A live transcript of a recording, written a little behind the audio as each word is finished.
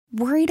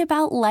Worried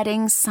about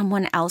letting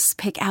someone else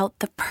pick out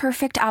the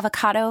perfect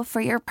avocado for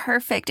your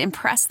perfect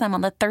impress them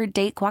on the third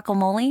date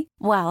guacamole?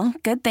 Well,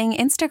 good thing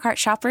Instacart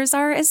shoppers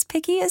are as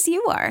picky as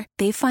you are.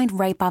 They find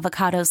ripe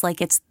avocados like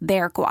it's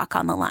their guac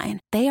on the line.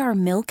 They are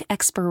milk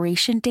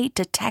expiration date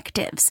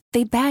detectives.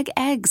 They bag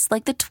eggs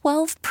like the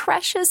 12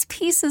 precious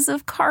pieces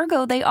of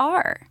cargo they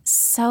are.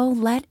 So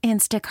let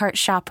Instacart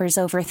shoppers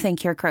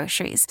overthink your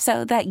groceries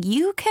so that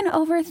you can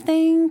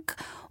overthink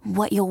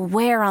what you'll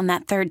wear on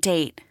that third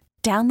date.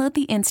 Download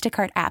the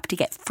Instacart app to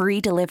get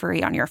free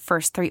delivery on your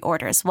first 3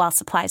 orders while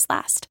supplies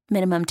last.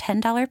 Minimum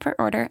 $10 per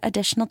order.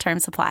 Additional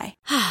terms apply.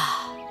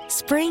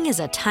 Spring is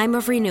a time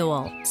of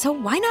renewal, so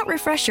why not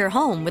refresh your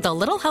home with a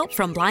little help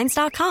from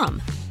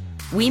Blinds.com?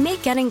 We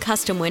make getting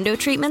custom window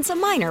treatments a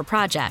minor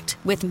project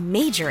with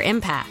major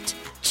impact.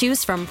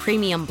 Choose from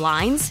premium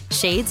blinds,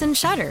 shades, and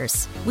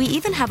shutters. We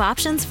even have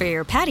options for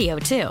your patio,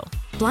 too.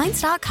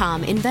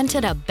 Blinds.com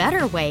invented a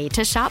better way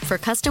to shop for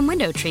custom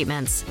window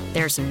treatments.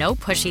 There's no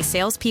pushy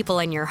salespeople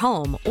in your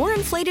home or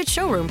inflated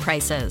showroom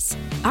prices.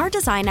 Our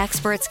design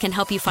experts can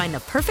help you find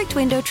the perfect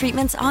window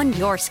treatments on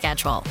your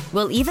schedule.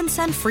 We'll even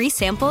send free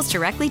samples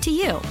directly to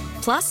you.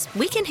 Plus,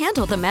 we can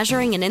handle the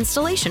measuring and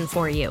installation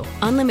for you.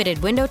 Unlimited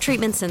window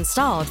treatments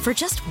installed for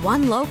just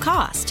one low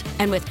cost.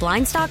 And with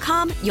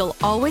Blinds.com, you'll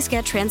always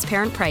get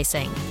transparent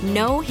pricing.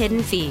 No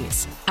hidden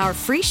fees. Our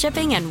free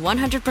shipping and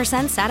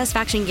 100%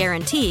 satisfaction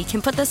guarantee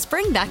can put the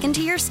spring back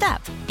into your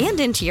step and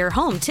into your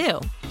home,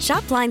 too.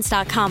 Shop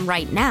Blinds.com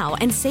right now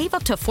and save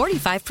up to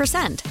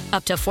 45%.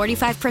 Up to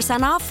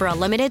 45% off for a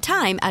limited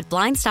time at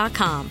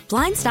Blinds.com.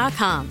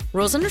 Blinds.com.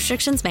 Rules and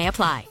restrictions may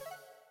apply.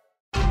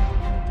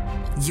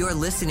 You're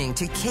listening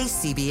to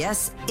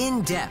KCBS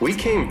In Depth. We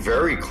came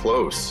very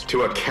close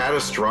to a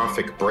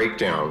catastrophic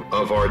breakdown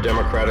of our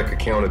democratic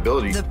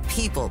accountability. The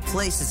people,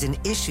 places, and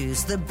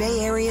issues the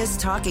Bay Area is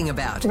talking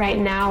about. Right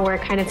now, we're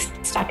kind of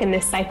stuck in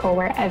this cycle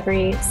where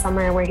every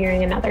summer we're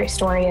hearing another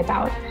story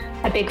about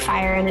a big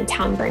fire and a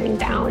town burning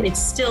down.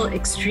 It's still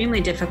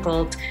extremely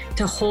difficult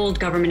to hold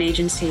government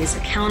agencies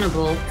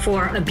accountable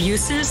for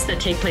abuses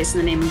that take place in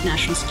the name of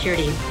national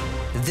security.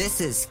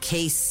 This is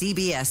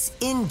KCBS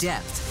In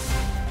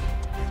Depth.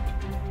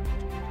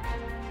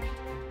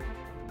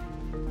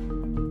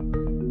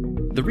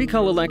 The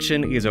recall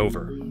election is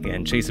over,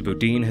 and Chesa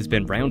Boudin has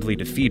been roundly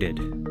defeated,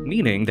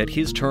 meaning that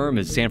his term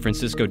as San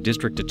Francisco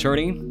District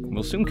Attorney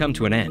will soon come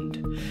to an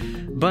end.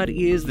 But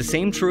is the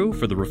same true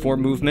for the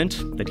reform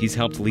movement that he's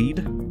helped lead?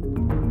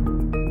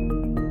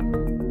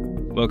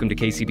 Welcome to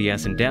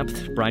KCBS In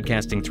Depth,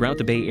 broadcasting throughout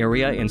the Bay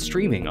Area and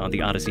streaming on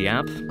the Odyssey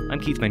app.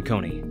 I'm Keith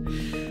Manconi.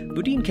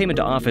 Boudin came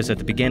into office at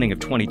the beginning of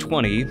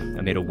 2020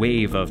 amid a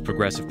wave of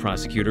progressive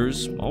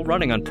prosecutors, all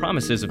running on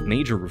promises of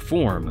major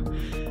reform.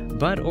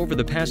 But over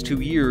the past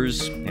 2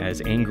 years,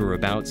 as anger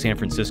about San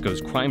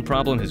Francisco's crime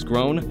problem has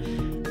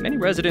grown, many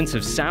residents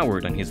have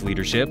soured on his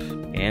leadership,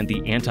 and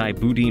the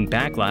anti-Boudin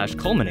backlash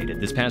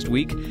culminated this past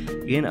week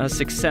in a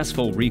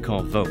successful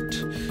recall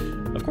vote.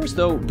 Of course,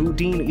 though,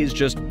 Boudin is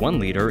just one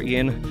leader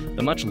in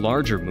the much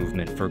larger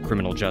movement for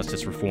criminal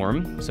justice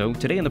reform. So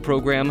today in the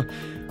program,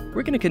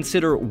 we're going to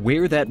consider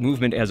where that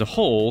movement as a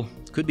whole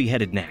could be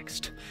headed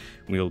next.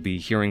 We'll be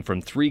hearing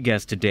from 3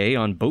 guests today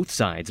on both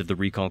sides of the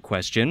recall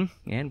question,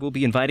 and we'll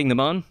be inviting them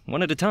on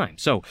one at a time.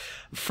 So,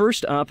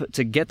 first up,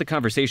 to get the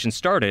conversation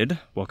started,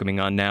 welcoming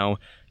on now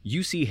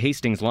UC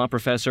Hastings law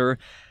professor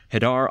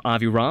Hadar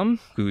Aviram,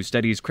 who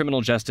studies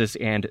criminal justice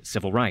and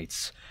civil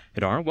rights.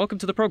 Hadar, welcome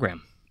to the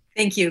program.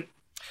 Thank you.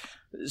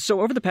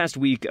 So over the past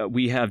week,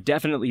 we have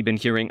definitely been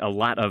hearing a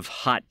lot of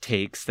hot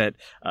takes that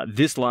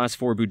this loss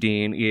for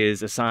Boudin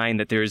is a sign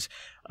that there's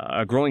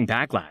a growing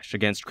backlash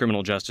against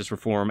criminal justice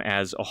reform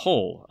as a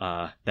whole,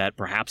 that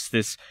perhaps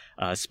this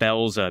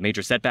spells a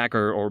major setback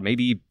or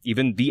maybe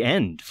even the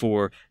end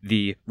for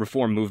the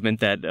reform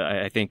movement that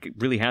I think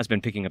really has been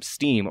picking up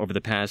steam over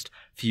the past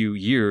few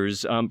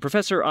years.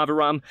 Professor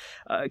Aviram,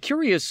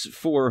 curious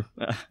for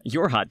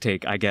your hot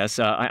take, I guess.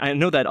 I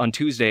know that on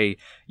Tuesday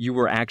you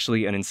were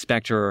actually an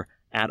inspector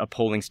at a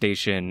polling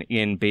station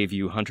in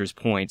Bayview, Hunters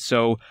Point.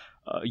 So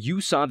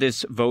you saw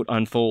this vote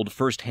unfold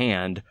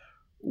firsthand.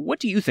 What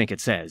do you think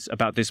it says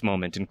about this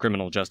moment in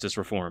criminal justice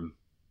reform?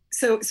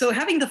 So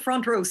having the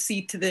front row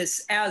seat to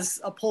this as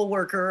a poll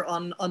worker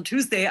on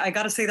Tuesday, I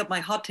got to say that my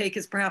hot take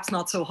is perhaps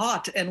not so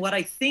hot. And what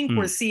I think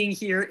we're seeing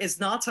here is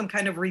not some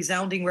kind of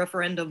resounding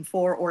referendum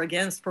for or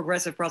against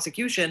progressive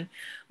prosecution,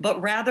 but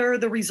rather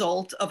the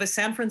result of a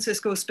San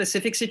Francisco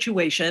specific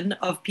situation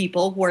of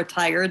people who are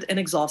tired and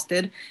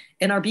exhausted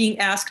and are being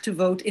asked to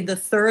vote in the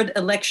 3rd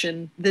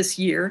election this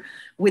year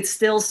with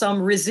still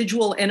some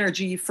residual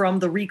energy from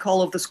the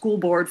recall of the school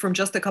board from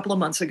just a couple of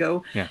months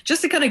ago. Yeah.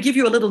 Just to kind of give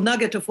you a little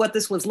nugget of what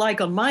this was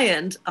like on my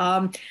end,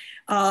 a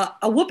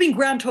whooping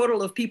grand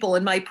total of people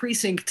in my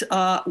precinct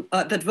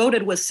that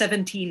voted was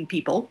 17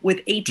 people, with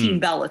 18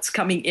 ballots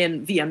coming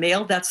in via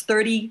mail. That's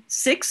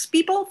 36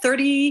 people,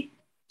 30,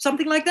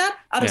 something like that,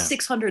 out of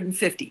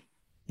 650.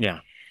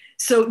 Yeah.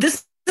 So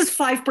this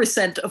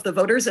 5% of the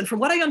voters. And from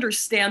what I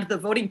understand, the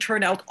voting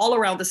turnout all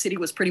around the city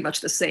was pretty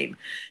much the same.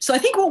 So I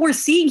think what we're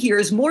seeing here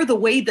is more the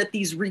way that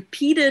these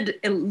repeated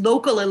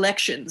local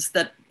elections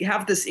that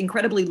have this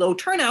incredibly low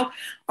turnout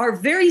are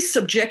very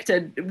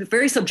subjective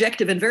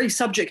and very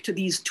subject to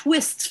these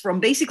twists from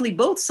basically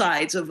both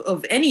sides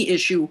of any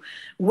issue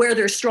where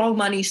there's strong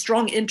money,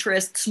 strong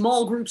interest,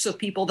 small groups of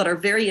people that are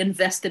very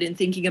invested in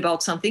thinking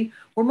about something,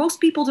 where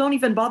most people don't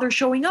even bother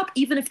showing up,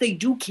 even if they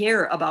do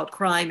care about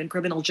crime and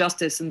criminal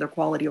justice and their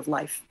quality of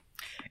life.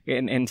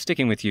 And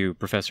sticking with you,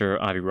 Professor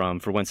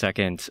Aviram, for 1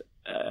 second,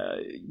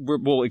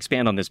 we'll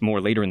expand on this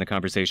more later in the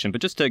conversation,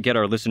 but just to get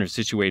our listeners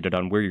situated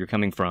on where you're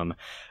coming from,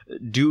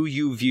 do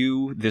you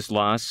view this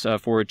loss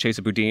for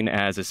Chesa Boudin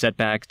as a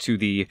setback to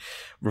the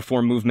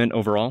reform movement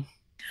overall?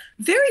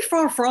 Very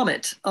far from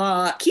it.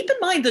 Keep in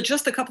mind that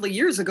just a couple of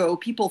years ago,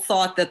 people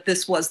thought that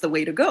this was the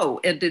way to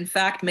go. And in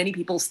fact, many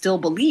people still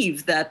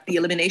believe that the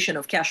elimination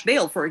of cash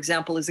bail, for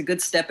example, is a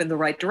good step in the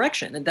right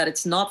direction, and that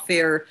it's not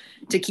fair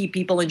to keep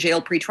people in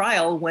jail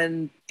pre-trial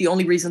when the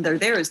only reason they're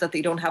there is that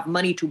they don't have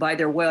money to buy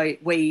their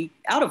way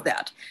out of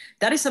that.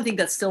 That is something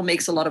that still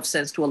makes a lot of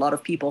sense to a lot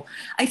of people.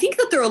 I think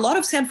that there are a lot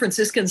of San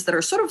Franciscans that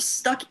are sort of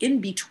stuck in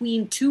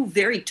between two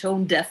very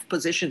tone-deaf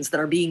positions that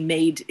are being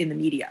made in the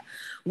media.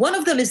 One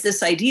of them is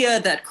this idea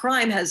that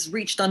crime has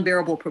reached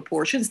unbearable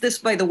proportions. This,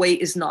 by the way,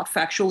 is not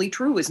factually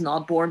true, is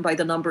not borne by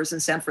the numbers in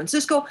San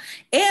Francisco.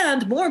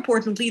 And more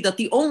importantly, that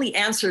the only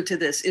answer to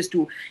this is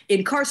to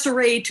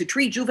incarcerate, to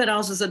treat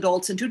juveniles as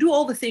adults, and to do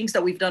all the things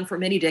that we've done for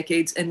many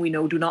decades and we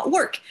know do not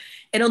work.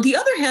 And on the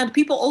other hand,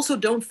 people also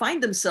don't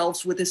find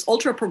themselves with this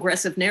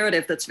ultra-progressive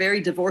narrative that's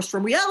very divorced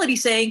from reality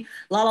saying,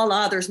 la, la,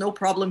 la, there's no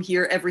problem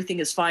here, everything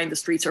is fine, the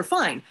streets are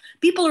fine.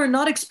 People are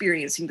not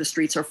experiencing the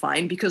streets are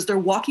fine because they're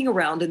walking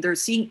around and they're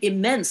seeing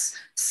immense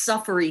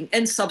suffering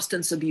and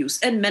substance abuse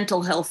and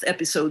mental health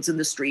episodes in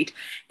the street.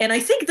 And I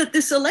think that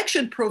this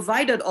election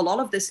provided a lot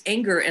of this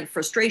anger and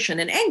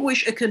frustration and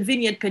anguish, a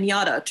convenient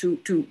piñata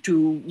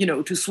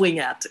to swing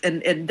at.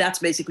 And that's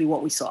basically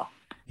what we saw.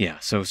 Yeah,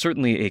 so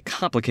certainly a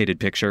complicated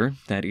picture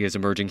that is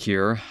emerging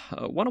here.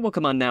 I want to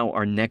welcome on now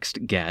our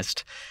next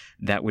guest.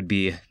 That would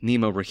be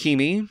Nima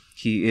Rahimi.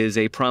 He is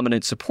a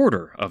prominent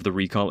supporter of the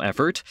recall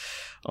effort,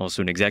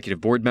 also an executive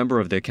board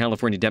member of the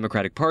California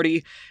Democratic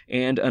Party,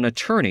 and an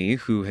attorney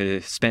who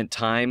has spent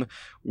time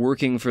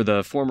working for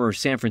the former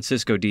San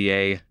Francisco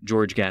DA,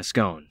 George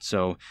Gascon.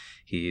 So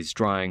he's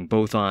drawing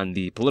both on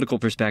the political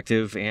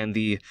perspective and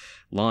the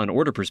law and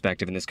order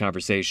perspective in this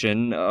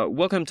conversation.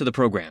 Welcome to the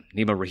program,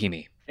 Nima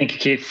Rahimi. Thank you,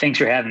 Keith. Thanks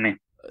for having me.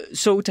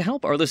 So to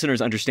help our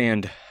listeners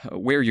understand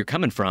where you're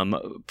coming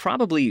from,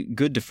 probably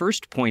good to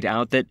first point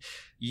out that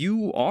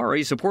you are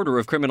a supporter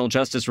of criminal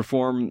justice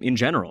reform in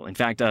general. In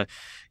fact,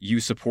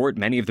 you support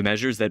many of the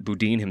measures that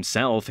Boudin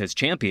himself has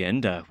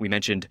championed. We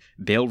mentioned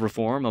bail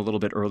reform a little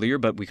bit earlier,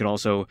 but we could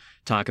also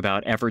talk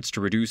about efforts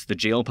to reduce the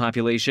jail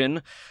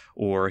population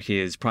or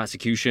his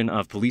prosecution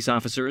of police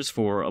officers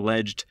for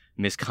alleged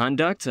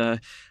misconduct.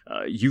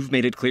 You've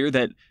made it clear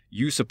that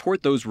you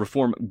support those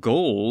reform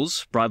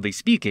goals, broadly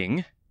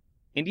speaking,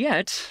 and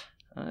yet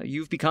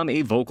you've become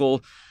a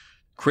vocal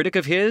critic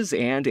of his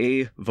and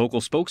a vocal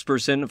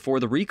spokesperson for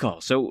the recall.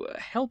 So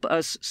help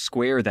us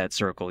square that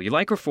circle. You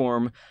like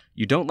reform,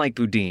 you don't like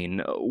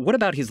Boudin. What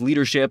about his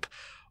leadership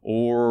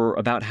or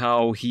about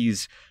how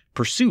he's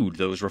pursued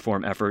those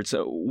reform efforts?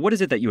 What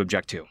is it that you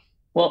object to?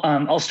 Well,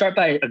 I'll start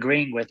by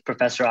agreeing with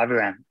Professor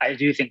Aviram. I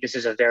do think this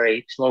is a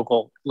very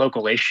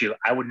local issue.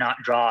 I would not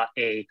draw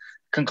a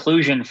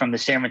conclusion from the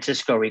San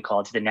Francisco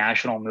recall to the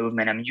national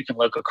movement. I mean, you can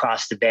look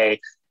across the Bay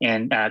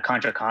in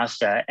Contra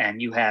Costa,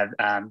 and you have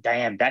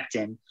Diana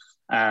Becton,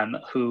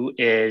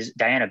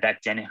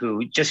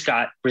 who just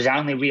got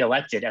resoundingly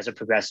reelected as a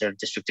progressive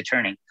district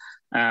attorney.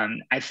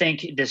 I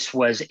think this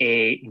was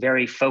a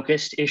very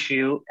focused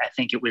issue. I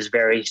think it was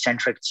very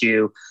centric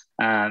to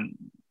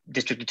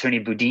District Attorney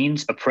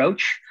Boudin's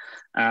approach.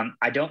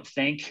 I don't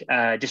think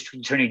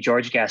District Attorney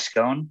George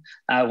Gascon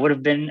would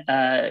have been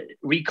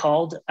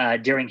recalled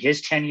during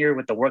his tenure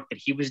with the work that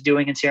he was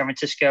doing in San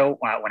Francisco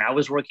when I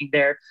was working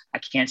there. I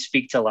can't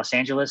speak to Los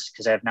Angeles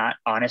because I have not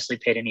honestly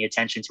paid any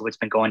attention to what's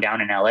been going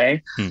down in LA.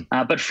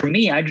 But for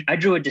me, I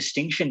drew a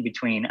distinction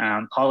between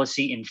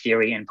policy in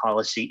theory and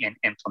policy in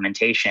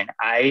implementation.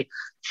 I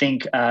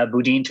think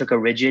Boudin took a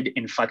rigid,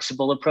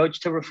 inflexible approach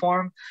to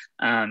reform.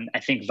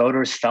 I think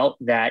voters felt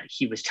that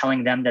he was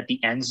telling them that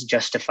the ends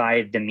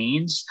justified the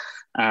means.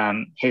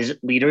 His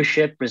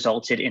leadership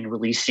resulted in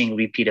releasing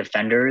repeat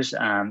offenders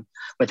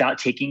without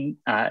taking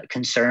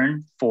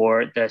concern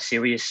for the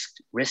serious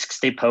risks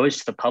they posed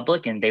to the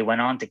public, and they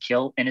went on to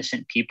kill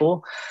innocent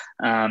people.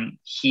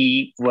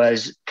 He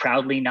was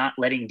proudly not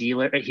letting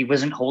he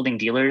wasn't holding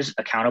dealers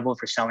accountable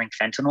for selling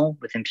fentanyl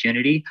with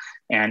impunity.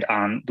 And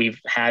we've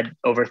had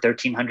over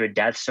 1,300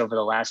 deaths over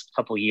the last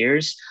couple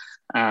years.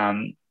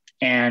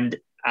 And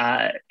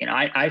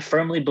I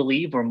firmly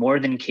believe we're more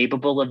than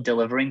capable of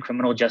delivering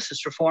criminal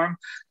justice reform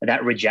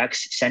that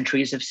rejects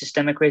centuries of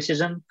systemic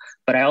racism.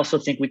 But I also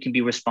think we can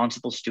be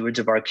responsible stewards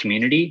of our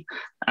community.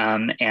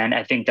 And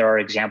I think there are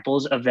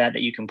examples of that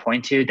you can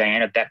point to.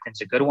 Diana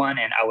Beckman's a good one.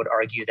 And I would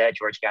argue that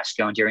George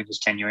Gascon, during his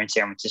tenure in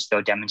San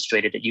Francisco,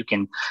 demonstrated that you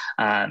can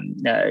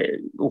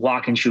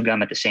walk and chew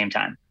gum at the same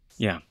time.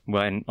 Yeah.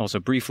 Well, and also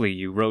briefly,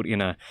 you wrote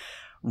in a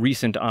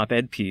recent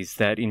op-ed piece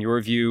that, in your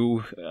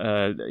view,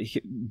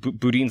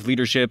 Boudin's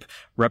leadership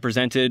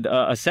represented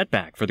a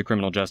setback for the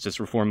criminal justice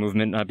reform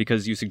movement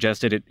because you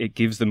suggested it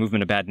gives the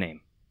movement a bad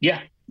name.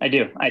 Yeah, I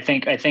do. I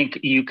think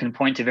you can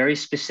point to very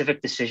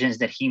specific decisions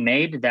that he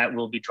made that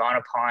will be drawn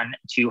upon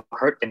to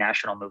hurt the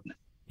national movement.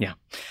 Yeah.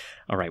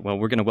 All right. Well,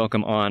 we're going to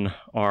welcome on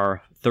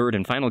our third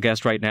and final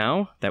guest right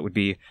now. That would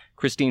be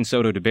Christine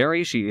Soto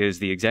DeBerry. She is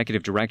the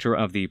executive director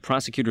of the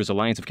Prosecutors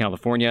Alliance of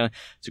California.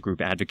 It's a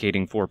group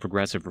advocating for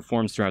progressive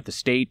reforms throughout the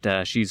state.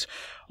 She's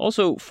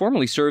also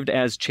formerly served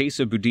as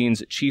Chesa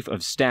Boudin's chief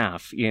of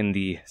staff in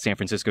the San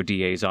Francisco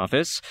DA's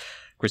office.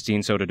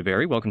 Christine Soto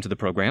DeBerry, welcome to the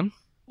program.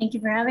 Thank you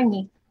for having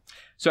me.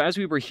 So as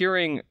we were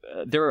hearing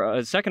there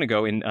a second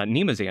ago in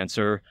Nima's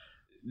answer,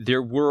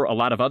 there were a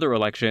lot of other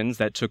elections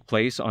that took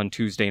place on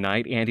Tuesday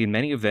night, and in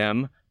many of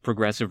them,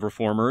 progressive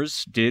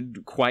reformers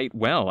did quite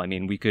well. I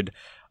mean, we could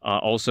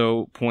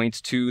also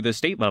point to the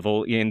state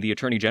level in the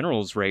Attorney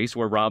General's race,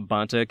 where Rob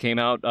Bonta came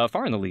out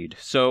far in the lead.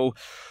 So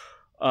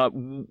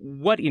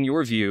what, in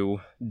your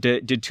view,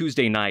 did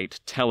Tuesday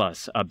night tell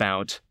us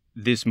about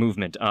this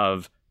movement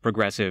of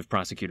progressive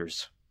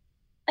prosecutors?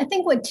 I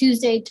think what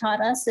Tuesday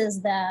taught us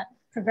is that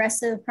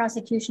progressive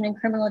prosecution and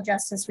criminal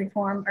justice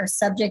reform are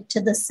subject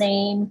to the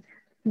same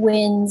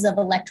winds of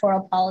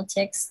electoral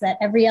politics that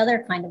every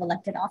other kind of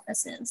elected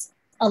office is.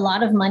 A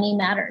lot of money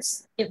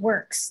matters. It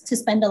works to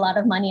spend a lot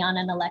of money on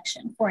an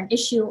election for an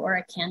issue or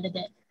a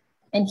candidate.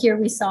 And here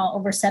we saw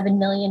over $7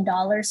 million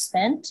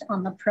spent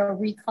on the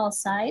pro-recall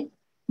side,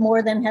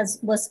 more than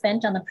was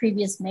spent on the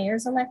previous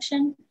mayor's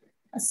election,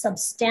 a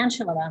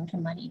substantial amount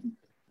of money.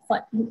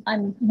 But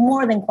I'm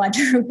more than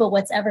quadruple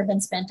what's ever been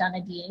spent on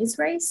a DA's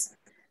race.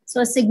 So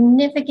a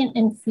significant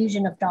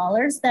infusion of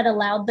dollars that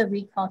allowed the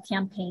recall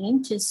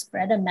campaign to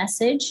spread a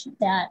message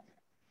that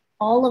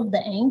all of the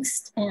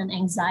angst and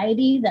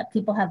anxiety that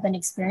people have been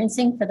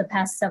experiencing for the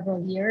past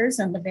several years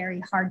and the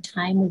very hard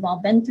time we've all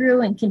been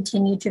through and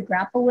continue to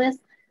grapple with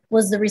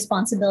was the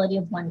responsibility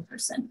of one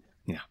person.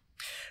 Yeah.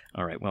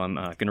 All right. Well, I'm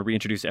going to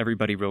reintroduce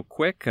everybody real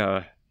quick.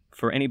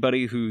 For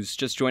anybody who's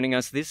just joining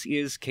us, this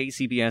is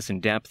KCBS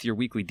In Depth, your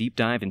weekly deep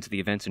dive into the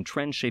events and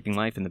trends shaping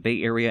life in the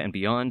Bay Area and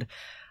beyond.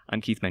 I'm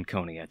Keith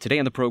Menconi. Today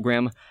on the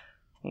program,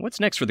 what's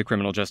next for the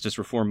criminal justice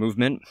reform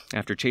movement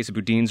after Chesa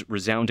Boudin's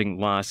resounding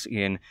loss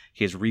in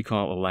his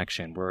recall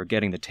election? We're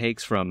getting the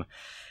takes from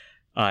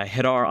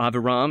Hadar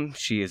Aviram.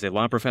 She is a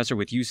law professor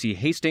with UC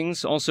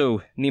Hastings.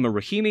 Also, Nima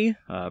Rahimi,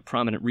 a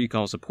prominent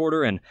recall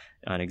supporter and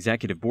an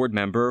executive board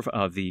member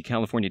of the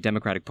California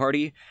Democratic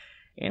Party.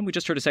 And we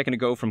just heard a second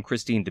ago from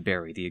Christine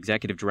DeBerry, the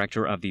executive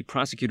director of the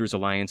Prosecutors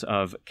Alliance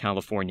of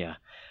California.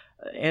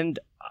 And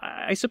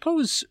I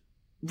suppose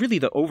really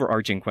the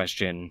overarching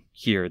question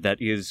here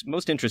that is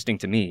most interesting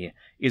to me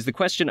is the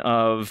question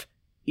of,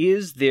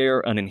 is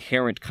there an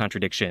inherent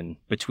contradiction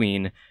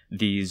between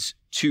these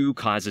two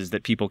causes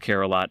that people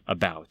care a lot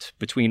about?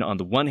 Between, on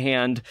the one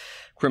hand,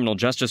 criminal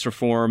justice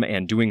reform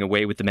and doing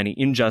away with the many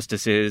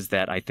injustices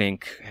that I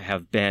think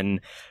have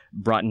been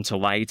brought into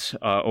light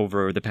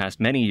over the past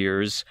many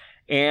years,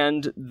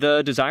 and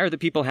the desire that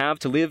people have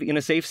to live in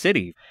a safe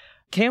city.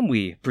 Can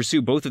we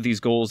pursue both of these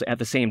goals at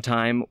the same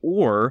time,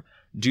 or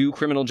do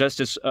criminal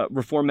justice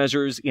reform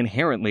measures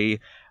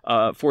inherently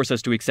force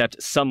us to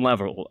accept some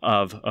level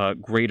of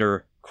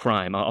greater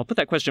crime? I'll put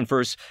that question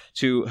first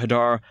to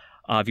Hadar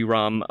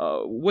Aviram.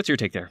 What's your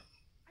take there?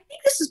 I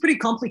think this is pretty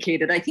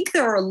complicated. I think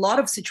there are a lot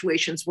of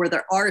situations where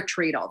there are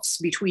trade-offs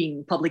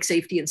between public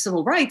safety and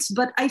civil rights,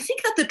 but I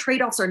think that the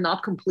trade-offs are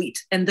not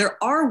complete. And there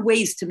are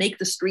ways to make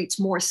the streets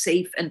more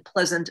safe and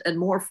pleasant and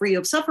more free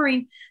of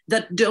suffering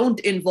that don't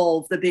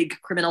involve the big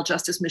criminal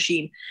justice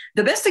machine.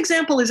 The best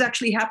example is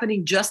actually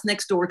happening just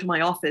next door to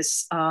my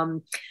office.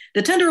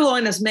 The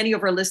Tenderloin, as many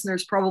of our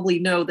listeners probably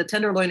know, the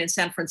Tenderloin in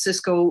San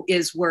Francisco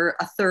is where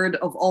a third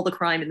of all the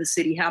crime in the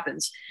city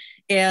happens.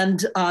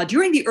 And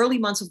during the early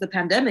months of the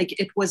pandemic,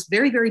 it was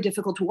very, very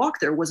difficult to walk.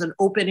 There was an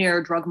open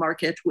air drug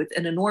market with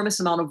an enormous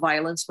amount of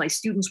violence. My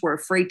students were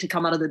afraid to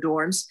come out of the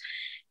dorms.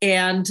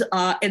 And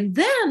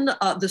then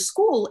the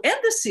school and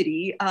the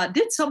city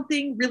did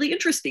something really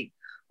interesting.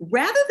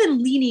 Rather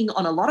than leaning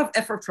on a lot of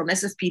effort from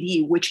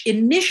SFPD, which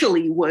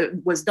initially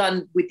was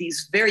done with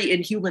these very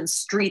inhuman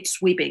street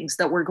sweepings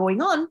that were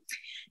going on,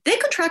 they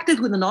contracted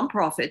with a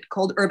nonprofit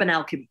called Urban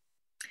Alchemy.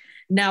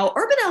 Now,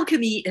 Urban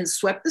Alchemy has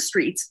swept the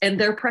streets, and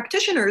their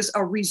practitioners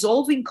are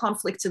resolving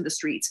conflicts in the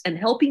streets and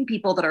helping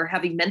people that are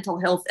having mental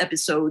health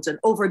episodes and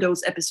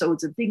overdose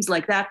episodes and things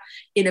like that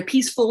in a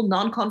peaceful,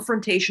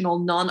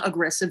 non-confrontational,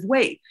 non-aggressive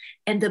way.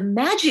 And the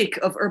magic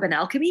of Urban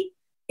Alchemy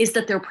is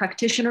that their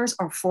practitioners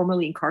are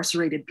formerly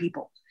incarcerated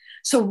people.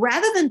 So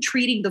rather than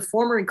treating the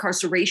former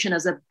incarceration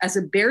as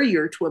a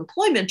barrier to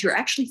employment, you're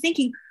actually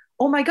thinking,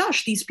 oh my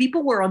gosh, these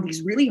people were on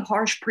these really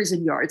harsh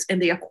prison yards and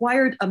they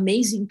acquired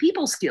amazing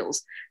people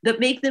skills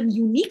that make them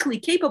uniquely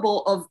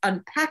capable of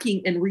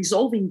unpacking and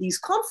resolving these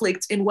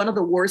conflicts in one of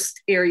the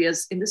worst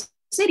areas in the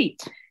city.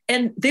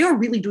 And they are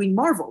really doing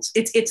marvels.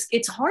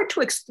 It's hard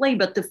to explain,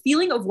 but the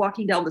feeling of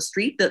walking down the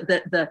street,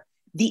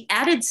 the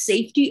added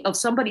safety of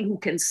somebody who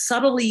can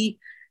subtly,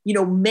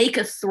 make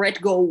a threat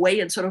go away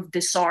and sort of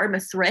disarm a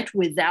threat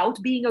without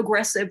being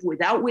aggressive,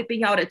 without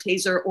whipping out a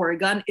taser or a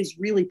gun is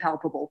really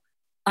palpable.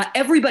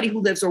 Everybody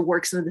who lives or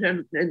works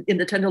in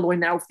the Tenderloin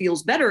now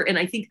feels better. And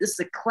I think this is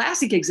a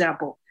classic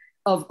example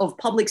of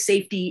public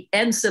safety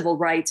and civil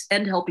rights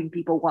and helping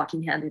people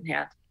walking hand in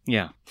hand.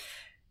 Yeah.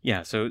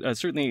 Yeah. So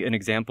certainly an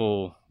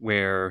example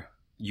where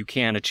you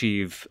can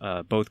achieve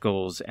both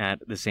goals at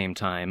the same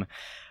time.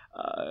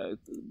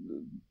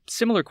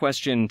 Similar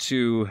question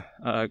to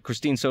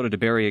Christine Soto de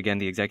Berry, again,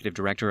 the executive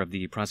director of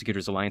the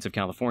Prosecutors Alliance of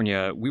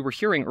California. We were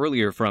hearing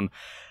earlier from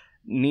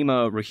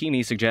Nima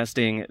Rahimi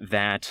suggesting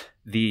that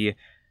the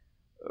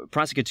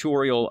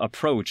prosecutorial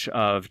approach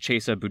of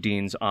Chesa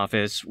Boudin's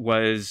office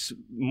was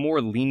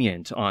more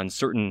lenient on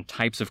certain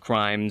types of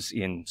crimes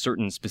in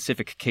certain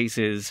specific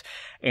cases,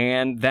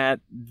 and that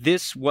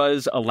this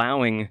was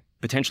allowing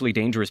potentially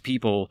dangerous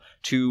people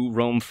to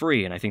roam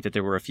free. And I think that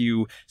there were a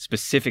few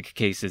specific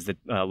cases that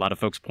a lot of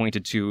folks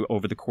pointed to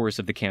over the course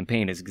of the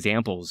campaign as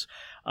examples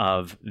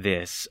of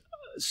this.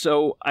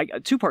 So a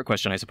two-part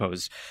question, I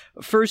suppose.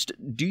 First,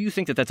 do you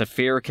think that that's a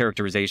fair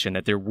characterization,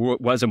 that there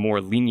was a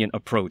more lenient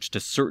approach to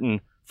certain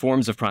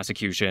forms of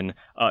prosecution,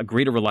 a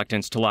greater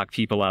reluctance to lock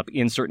people up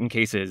in certain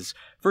cases?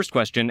 First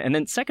question. And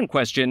then second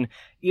question,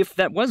 if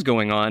that was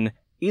going on,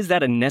 is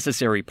that a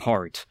necessary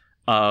part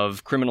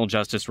of criminal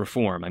justice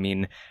reform? I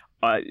mean,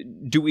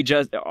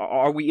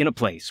 are we in a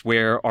place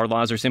where our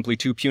laws are simply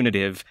too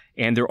punitive,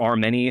 and there are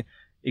many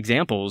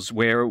examples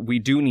where we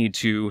do need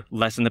to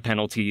lessen the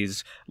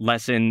penalties,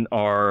 lessen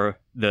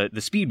the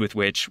speed with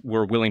which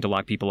we're willing to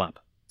lock people up?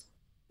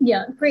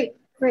 Yeah, great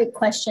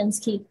questions,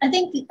 Keith. I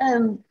think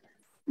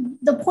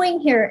the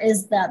point here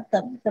is that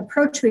the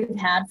approach we've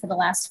had for the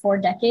last 4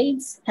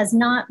 decades has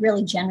not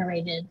really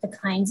generated the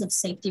kinds of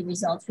safety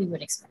results we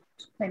would expect.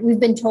 Right? We've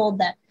been told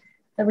that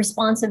the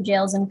response of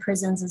jails and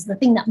prisons is the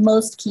thing that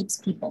most keeps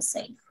people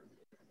safe.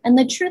 And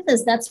the truth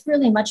is that's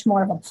really much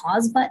more of a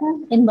pause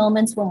button in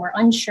moments when we're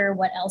unsure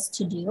what else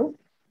to do,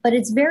 but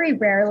it's very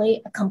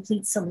rarely a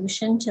complete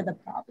solution to the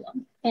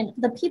problem. And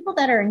the people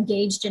that are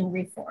engaged in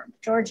reform,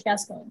 George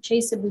Gascon,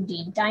 Chesa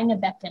Boudin, Dinah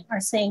Becton, are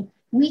saying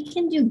we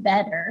can do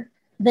better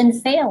than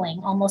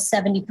failing almost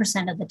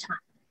 70% of the time.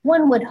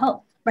 One would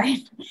hope,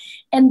 right?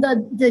 And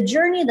the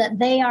journey that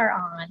they are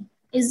on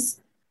is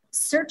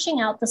searching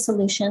out the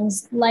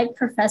solutions, like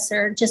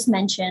Professor just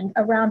mentioned,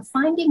 around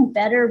finding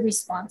better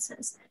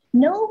responses.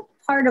 No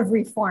part of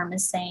reform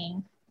is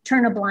saying,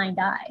 turn a blind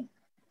eye,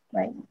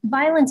 right?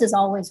 Violence is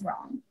always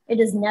wrong. It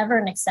is never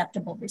an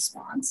acceptable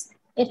response.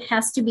 It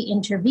has to be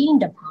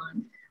intervened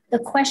upon. The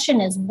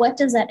question is, what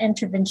does that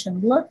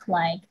intervention look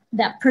like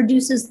that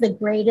produces the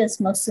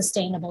greatest, most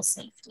sustainable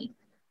safety?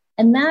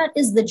 And that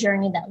is the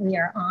journey that we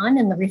are on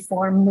in the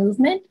reform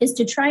movement, is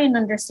to try and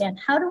understand,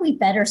 how do we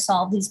better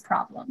solve these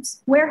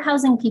problems?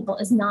 Warehousing people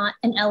is not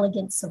an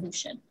elegant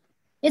solution.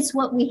 It's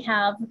what we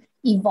have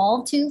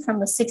evolved to from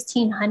the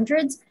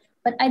 1600s,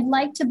 but I'd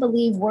like to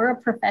believe we're a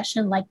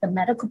profession like the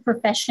medical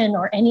profession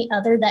or any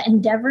other that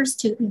endeavors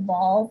to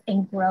evolve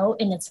and grow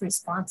in its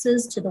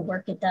responses to the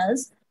work it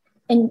does.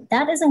 And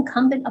that is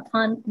incumbent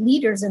upon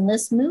leaders in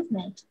this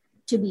movement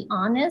to be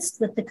honest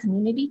with the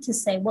community, to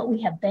say what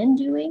we have been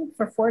doing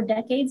for 4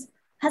 decades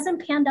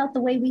hasn't panned out the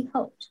way we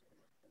hoped.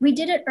 We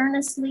did it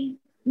earnestly.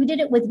 We did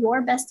it with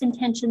your best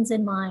intentions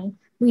in mind.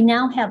 We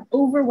now have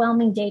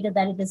overwhelming data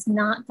that it is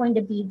not going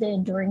to be the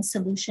enduring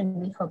solution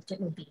we hoped it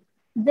would be.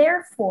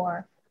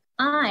 Therefore,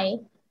 I,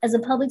 as a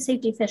public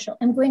safety official,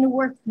 am going to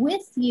work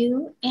with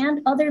you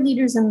and other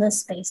leaders in this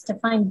space to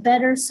find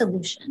better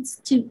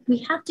solutions.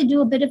 We have to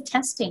do a bit of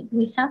testing.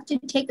 We have to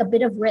take a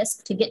bit of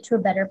risk to get to a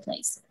better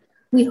place.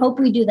 We hope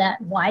we do that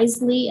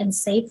wisely and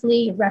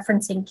safely,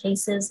 referencing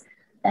cases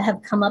that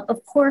have come up.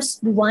 Of course,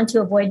 we want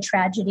to avoid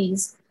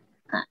tragedies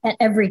at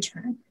every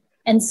turn.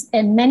 And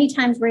many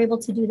times we're able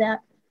to do that.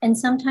 And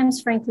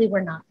sometimes, frankly,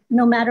 we're not,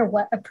 no matter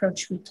what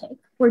approach we take.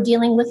 We're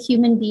dealing with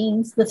human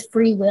beings with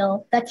free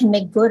will that can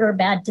make good or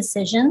bad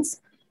decisions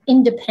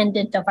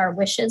independent of our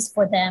wishes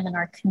for them and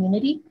our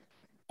community.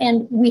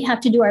 And we have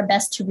to do our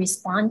best to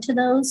respond to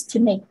those, to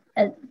make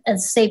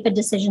as safe a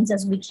decisions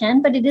as we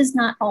can, but it is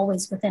not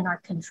always within our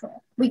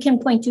control. We can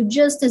point to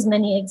just as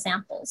many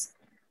examples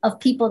of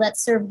people that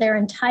served their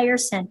entire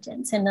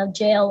sentence in a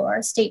jail or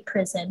a state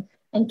prison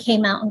and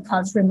came out and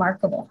caused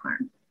remarkable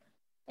harm.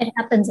 It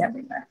happens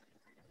everywhere.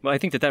 Well, I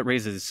think that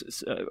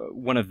raises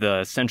one of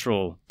the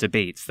central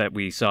debates that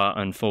we saw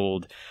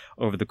unfold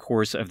over the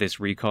course of this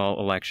recall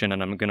election,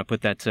 and I'm going to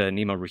put that to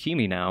Nima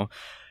Rahimi now.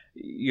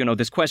 You know,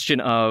 this question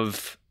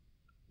of,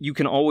 you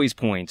can always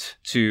point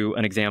to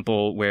an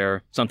example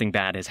where something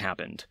bad has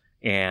happened,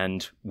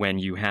 And when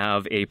you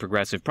have a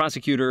progressive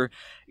prosecutor,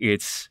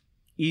 it's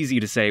easy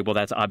to say, well,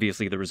 that's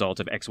obviously the result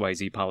of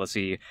XYZ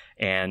policy.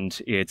 And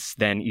it's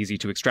then easy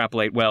to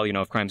extrapolate, well,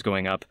 if crime's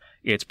going up,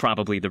 it's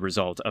probably the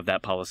result of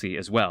that policy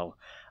as well.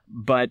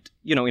 But,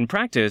 in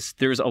practice,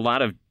 there's a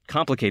lot of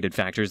complicated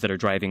factors that are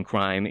driving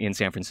crime in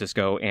San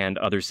Francisco and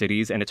other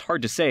cities, and it's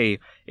hard to say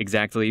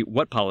exactly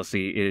what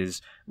policy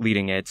is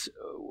leading it.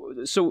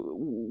 So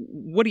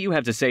what do you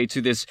have to say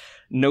to this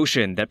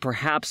notion that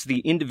perhaps the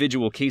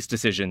individual case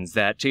decisions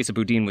that Chesa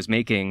Boudin was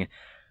making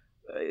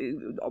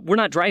were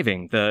not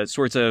driving the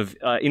sorts of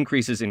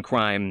increases in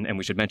crime? And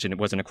we should mention it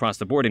wasn't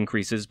across-the-board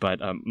increases, but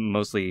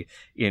mostly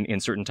in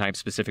certain types,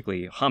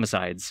 specifically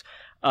homicides,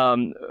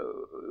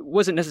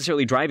 wasn't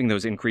necessarily driving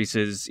those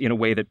increases in a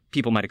way that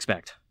people might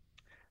expect.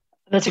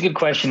 That's a good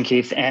question,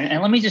 Keith. And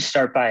let me just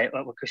start by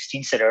what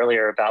Christine said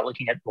earlier about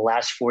looking at the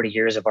last 40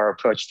 years of our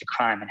approach to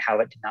crime and how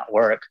it did not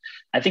work.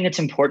 I think it's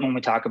important when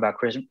we talk about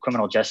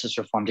criminal justice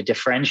reform to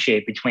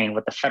differentiate between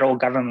what the federal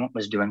government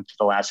was doing for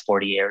the last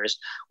 40 years,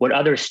 what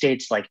other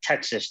states like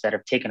Texas that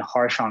have taken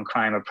harsh on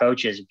crime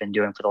approaches have been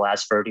doing for the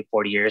last 30,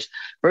 40 years,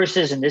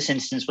 versus in this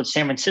instance, what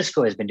San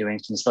Francisco has been doing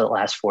since the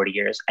last 40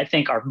 years. I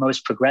think our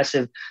most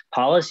progressive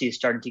policies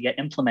started to get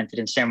implemented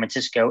in San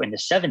Francisco in the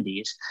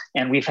 70s,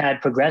 and we've had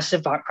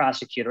progressive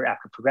prosecutor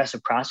after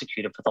progressive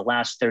prosecutor for the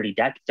last 30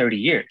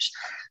 years.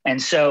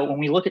 And so when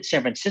we look at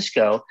San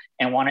Francisco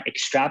and want to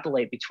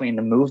extrapolate between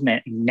the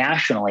movement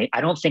nationally,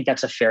 I don't think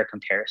that's a fair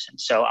comparison.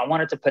 So I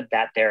wanted to put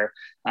that there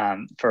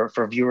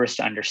for viewers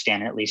to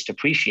understand and at least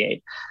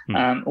appreciate.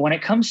 When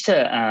it comes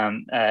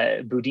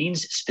to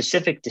Boudin's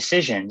specific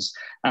decisions,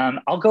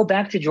 I'll go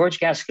back to George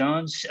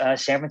Gascon's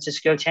San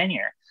Francisco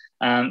tenure.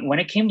 When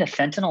it came to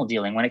fentanyl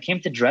dealing, when it came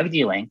to drug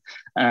dealing,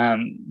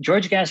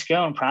 George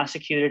Gascon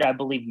prosecuted, I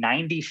believe,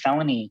 90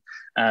 felony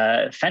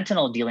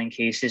fentanyl dealing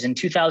cases in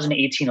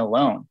 2018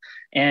 alone.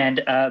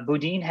 And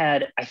Boudin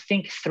had, I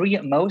think, 3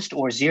 at most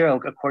or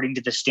 0, according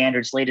to the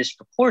Standard's latest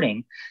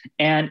reporting.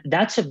 And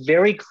that's a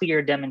very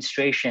clear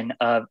demonstration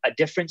of a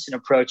difference in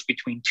approach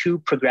between 2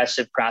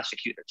 progressive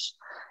prosecutors.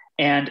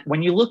 And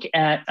when you look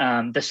at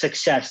the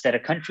success that a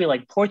country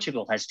like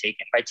Portugal has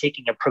taken by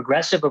taking a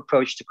progressive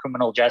approach to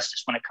criminal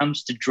justice when it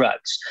comes to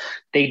drugs,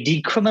 they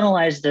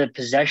decriminalize the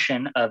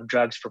possession of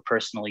drugs for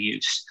personal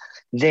use.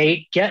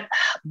 They get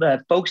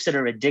the folks that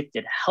are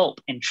addicted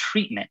help and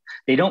treatment.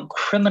 They don't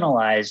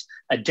criminalize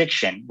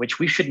addiction, which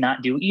we should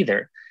not do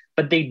either,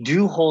 but they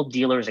do hold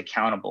dealers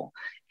accountable.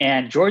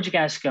 And George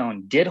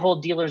Gascon did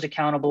hold dealers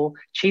accountable.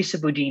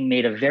 Chesa Boudin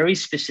made a very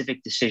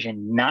specific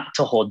decision not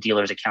to hold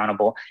dealers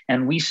accountable.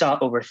 And we saw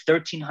over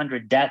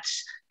 1,300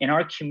 deaths in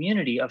our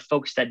community of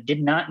folks that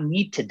did not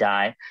need to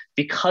die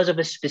because of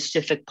a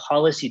specific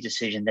policy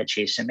decision that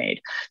Chesa made.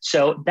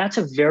 So that's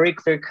a very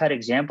clear-cut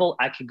example.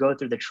 I could go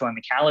through the Troy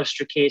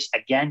McAllister case.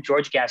 Again,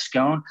 George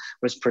Gascon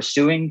was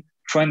pursuing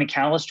Troy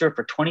McAllister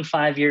for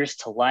 25 years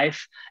to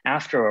life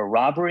after a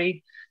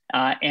robbery.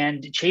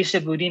 And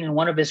Chesa Boudin, in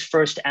one of his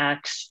first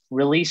acts,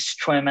 released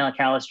Troy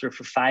McAllister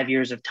for 5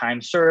 years of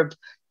time served.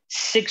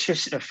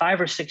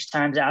 5 or 6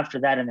 times after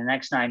that, in the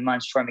next 9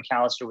 months, Troy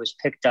McAllister was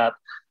picked up,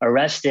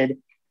 arrested,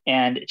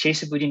 and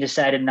Chesa Boudin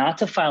decided not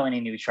to file any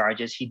new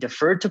charges. He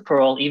deferred to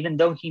parole, even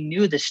though he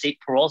knew the state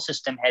parole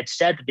system had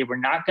said that they were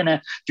not going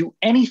to do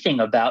anything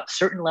about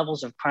certain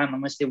levels of crime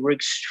unless they were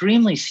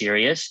extremely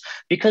serious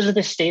because of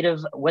the state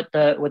of what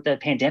the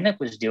pandemic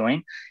was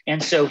doing.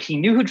 And so he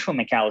knew who Troy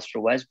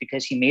McAllister was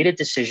because he made a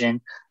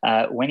decision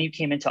when he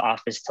came into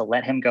office to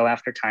let him go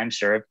after time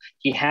served.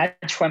 He had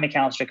Troy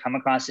McAllister come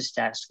across his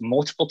desk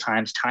multiple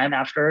times, time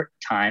after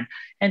time,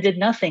 and did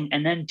nothing.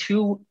 And then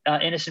 2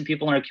 innocent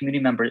people in our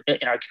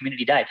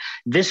community died.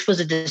 This was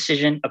a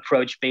decision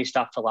approach based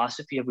off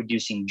philosophy of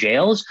reducing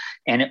jails.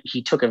 And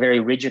he took a very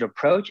rigid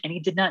approach, and he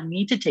did not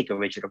need to take a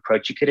rigid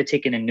approach. He could have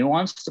taken a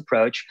nuanced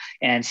approach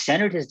and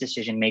centered his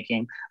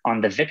decision-making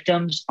on the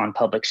victims, on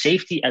public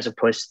safety, as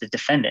opposed to the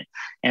defendant.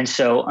 And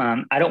so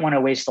I don't want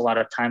to waste a lot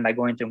of time by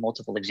going through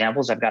multiple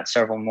examples. I've got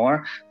several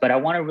more, but I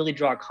want to really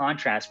draw a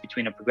contrast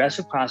between a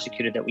progressive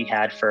prosecutor that we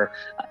had for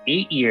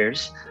 8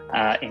 years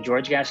in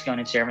George Gascon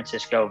in San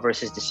Francisco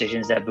versus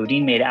decisions that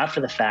Boudin made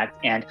after the fact,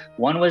 and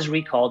one was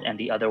recalled and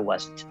the other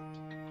wasn't.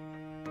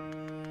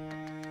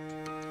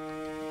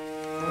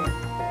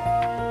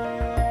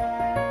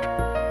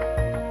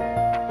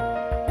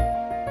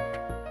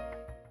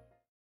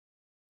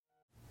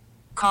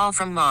 Call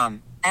from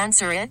mom.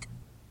 Answer it.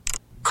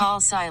 Call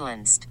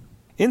silenced.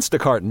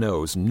 Instacart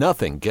knows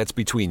nothing gets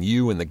between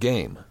you and the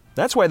game.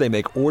 That's why they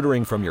make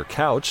ordering from your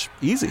couch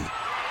easy.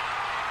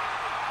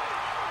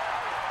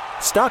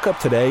 Stock up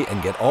today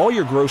and get all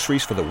your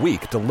groceries for the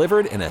week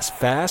delivered in as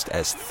fast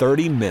as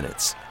 30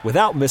 minutes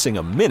without missing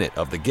a minute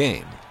of the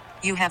game.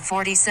 You have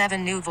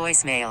 47 new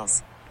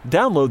voicemails.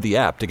 Download the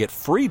app to get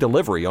free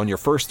delivery on your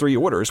first 3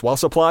 orders while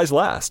supplies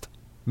last.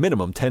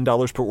 Minimum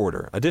 $10 per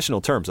order.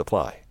 Additional terms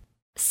apply.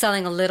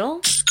 Selling a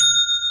little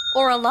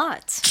or a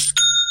lot?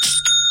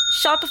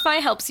 Shopify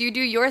helps you do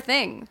your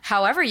thing,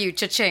 however you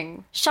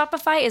cha-ching.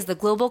 Shopify is the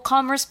global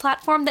commerce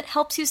platform that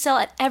helps you sell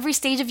at every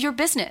stage of your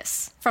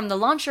business. From the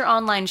launch your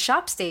online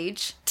shop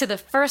stage, to the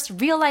first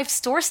real-life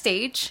store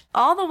stage,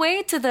 all the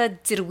way to the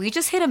did we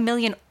just hit 1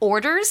 million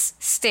orders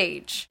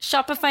stage.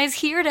 Shopify's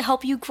here to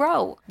help you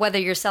grow. Whether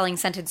you're selling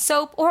scented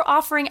soap or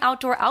offering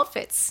outdoor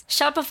outfits,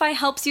 Shopify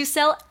helps you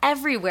sell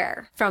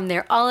everywhere. From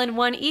their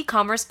all-in-one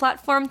e-commerce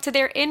platform to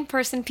their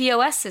in-person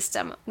POS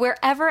system,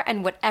 wherever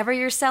and whatever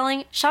you're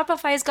selling,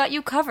 Shopify's got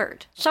you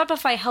covered.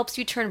 Shopify helps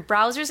you turn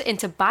browsers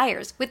into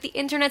buyers with the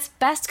internet's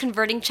best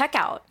converting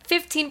checkout.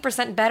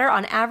 15% better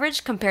on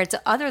average compared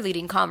to other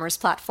leading commerce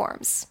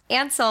platforms.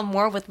 And sell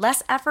more with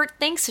less effort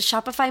thanks to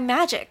Shopify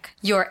Magic,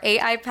 your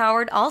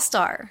AI-powered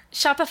all-star.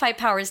 Shopify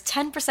powers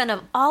 10%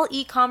 of all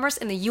e-commerce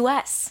in the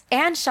US.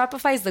 And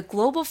Shopify is the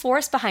global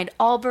force behind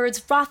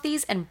Allbirds,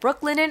 Rothy's, and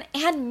Brooklinen,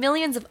 and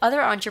millions of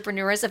other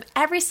entrepreneurs of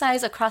every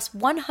size across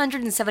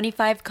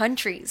 175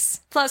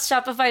 countries. Plus,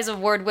 Shopify's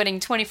award-winning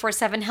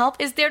 24/7 help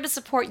is there to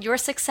support your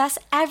success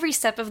every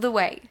step of the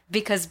way.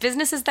 Because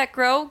businesses that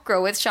grow,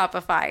 grow with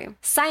Shopify.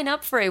 Sign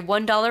up for a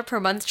 $1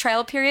 per month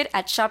trial period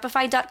at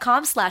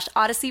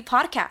shopify.com/Odyssey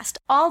Podcast,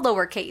 all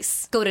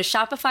lowercase. Go to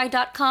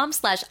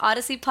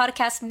shopify.com/Odyssey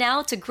Podcast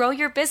now to grow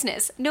your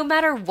business, no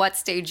matter what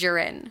stage you're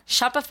in.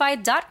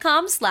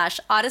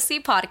 Shopify.com/Odyssey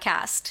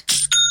Podcast.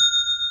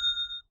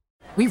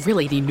 We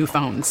really need new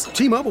phones.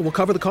 T-Mobile will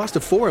cover the cost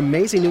of 4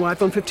 amazing new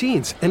iPhone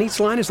 15s, and each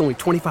line is only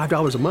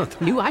 $25 a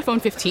month. New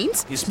iPhone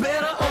 15s? It's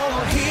better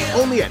over here.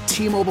 Only at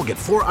T-Mobile, get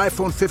 4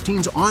 iPhone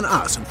 15s on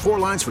us and 4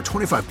 lines for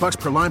 $25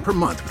 per line per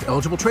month with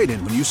eligible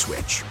trade-in when you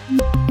switch.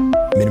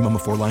 Minimum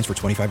of 4 lines for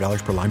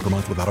 $25 per line per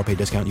month with autopay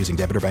discount using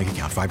debit or bank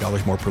account.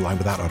 $5 more per line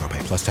without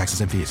autopay, plus taxes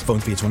and fees. Phone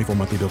fee at 24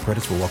 monthly bill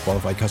credits for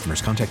well-qualified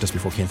customers. Contact us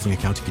before canceling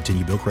account to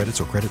continue bill credits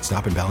or credit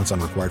stop and balance on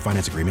required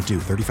finance agreement due.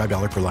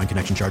 $35 per line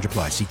connection charge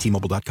applies. See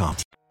T-Mobile.com.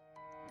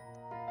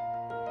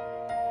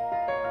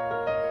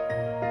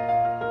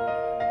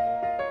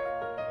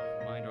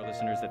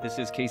 That this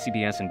is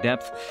KCBS In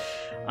Depth.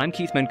 I'm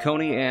Keith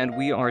Menconi, and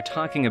we are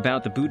talking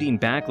about the Boudin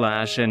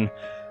backlash and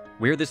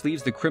where this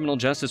leaves the criminal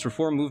justice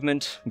reform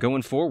movement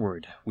going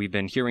forward. We've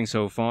been hearing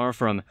so far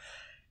from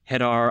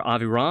Haidar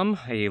Aviram,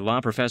 a law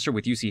professor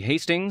with UC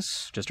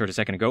Hastings. Just heard a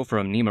second ago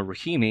from Nima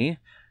Rahimi,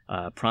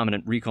 a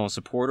prominent recall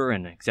supporter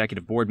and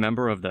executive board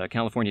member of the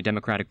California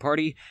Democratic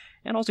Party,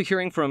 and also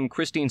hearing from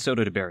Christine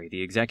Soto DeBerry,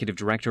 the executive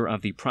director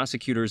of the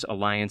Prosecutors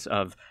Alliance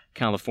of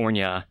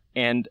California.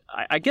 And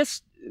I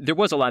guess there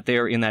was a lot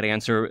there in that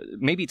answer.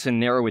 Maybe to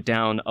narrow it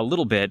down a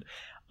little bit,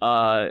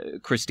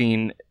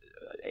 Christine,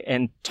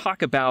 and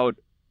talk about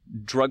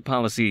drug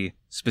policy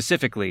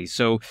specifically.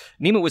 So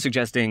Nima was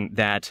suggesting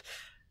that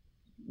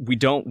we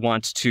don't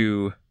want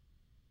to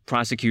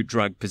prosecute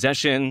drug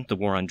possession. The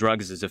war on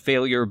drugs is a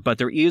failure, but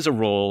there is a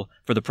role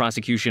for the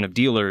prosecution of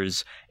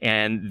dealers,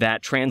 and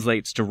that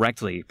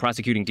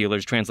prosecuting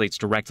dealers translates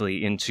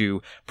directly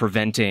into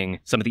preventing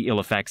some of the ill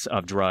effects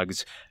of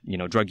drugs,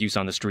 drug use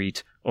on the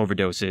street,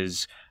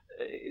 overdoses.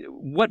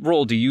 What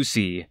role do you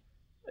see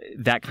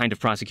that kind of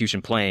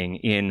prosecution playing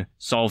in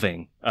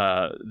solving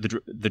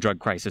the drug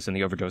crisis and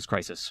the overdose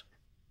crisis?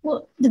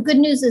 Well, the good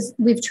news is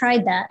we've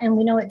tried that and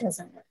we know it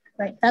doesn't work,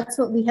 right? That's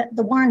what we had.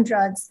 The war on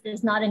drugs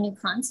is not a new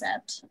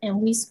concept.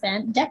 And we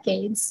spent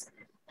decades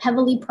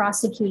heavily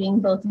prosecuting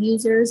both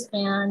users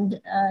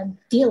and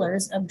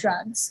dealers of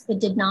drugs. It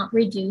did not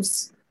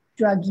reduce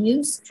drug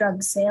use,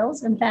 drug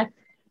sales. In fact,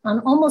 on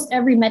almost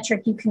every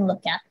metric you can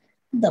look at,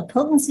 the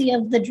potency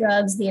of the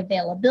drugs, the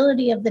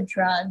availability of the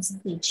drugs,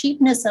 the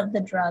cheapness of the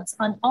drugs,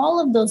 on all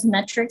of those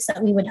metrics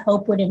that we would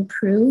hope would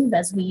improve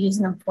as we use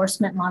an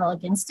enforcement model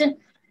against it,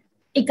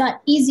 it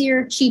got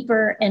easier,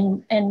 cheaper,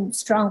 and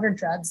stronger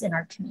drugs in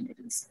our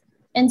communities.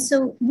 And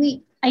so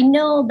I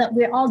know that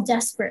we're all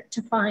desperate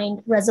to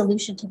find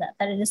resolution to that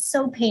it is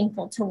so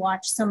painful to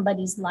watch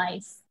somebody's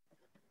life,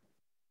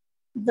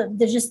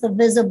 just the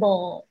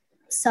visible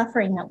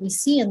suffering that we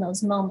see in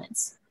those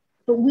moments.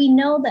 But we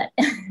know that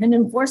an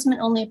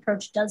enforcement-only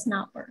approach does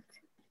not work.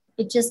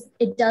 It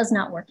does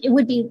not work. It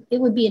would be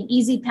an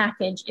easy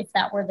package if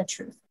that were the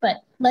truth.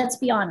 But let's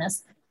be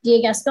honest,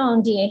 DA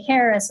Gascon, DA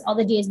Harris, all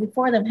the DAs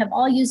before them have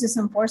all used this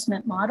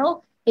enforcement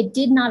model. It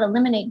did not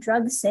eliminate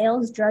drug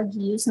sales, drug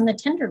use in the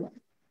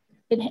Tenderloin.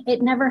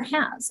 It never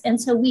has.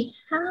 And so we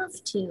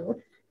have to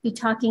be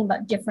talking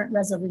about different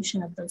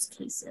resolution of those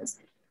cases.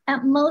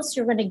 At most,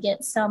 you're going to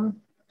get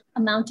some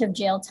amount of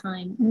jail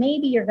time.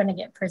 Maybe you're going to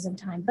get prison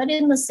time, but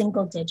in the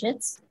single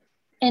digits.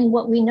 And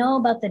what we know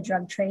about the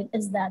drug trade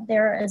is that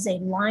there is a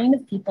line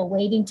of people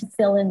waiting to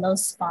fill in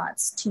those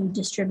spots to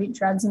distribute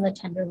drugs in the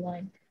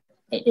Tenderloin.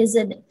 It is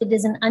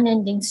an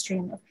unending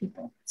stream of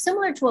people.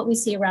 Similar to what we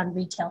see around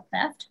retail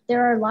theft,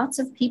 there are lots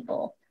of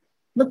people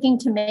looking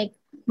to make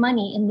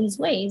money in these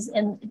ways,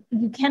 and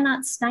you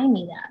cannot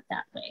stymie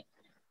that way.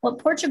 What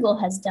Portugal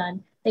has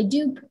done, they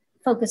do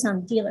focus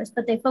on dealers,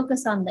 but they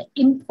focus on the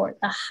import,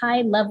 the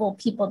high-level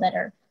people that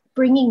are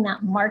bringing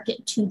that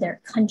market to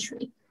their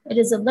country. It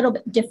is a little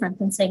bit different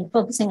than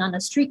focusing on a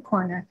street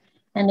corner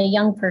and a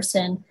young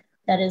person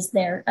that is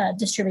there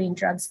distributing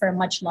drugs for a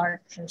much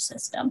larger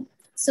system.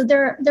 So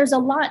there's a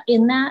lot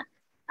in that.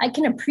 I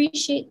can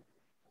appreciate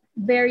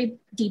very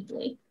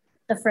deeply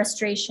the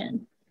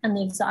frustration and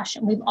the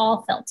exhaustion. We've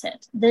all felt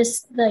it.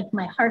 This, like,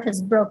 my heart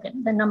has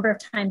broken the number of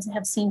times I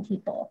have seen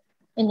people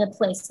in the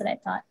place that I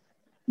thought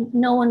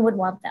no one would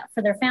want that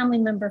for their family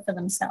member, for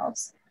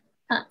themselves.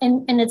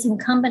 And it's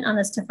incumbent on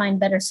us to find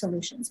better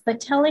solutions. But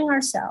telling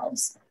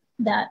ourselves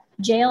that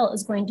jail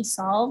is going to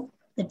solve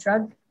the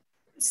drug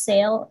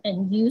sale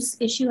and use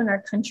issue in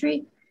our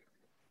country,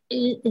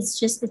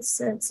 it's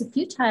a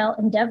futile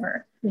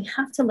endeavor. We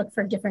have to look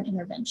for different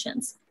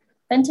interventions.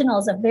 Fentanyl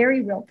is a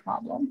very real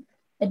problem.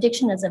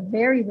 Addiction is a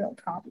very real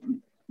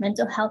problem.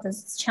 Mental health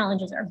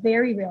challenges are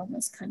very real in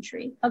this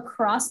country,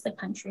 across the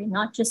country,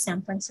 not just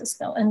San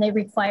Francisco. And they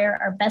require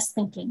our best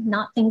thinking,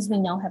 not things we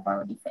know have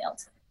already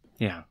failed.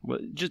 Yeah, well,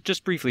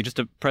 just briefly, just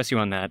to press you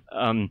on that,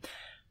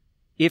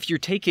 if you're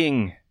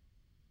taking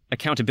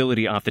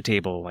accountability off the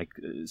table, like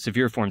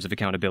severe forms of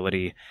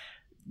accountability,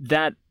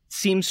 that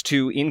seems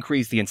to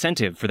increase the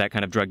incentive for that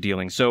kind of drug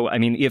dealing. So, I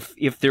mean,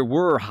 if there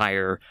were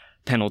higher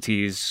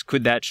penalties,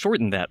 could that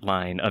shorten that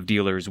line of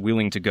dealers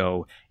willing to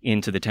go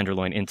into the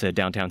Tenderloin, into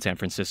downtown San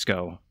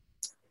Francisco?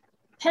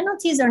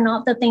 Penalties are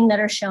not the thing that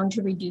are shown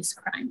to reduce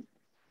crime.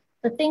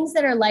 The things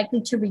that are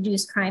likely to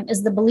reduce crime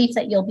is the belief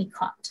that you'll be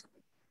caught.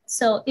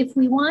 So if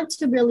we want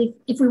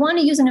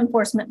to use an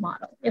enforcement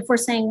model, if we're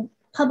saying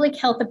public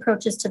health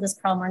approaches to this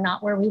problem are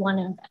not where we want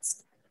to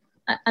invest,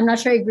 I'm not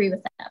sure I agree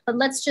with that, but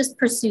let's just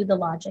pursue the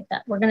logic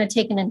that we're going to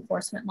take an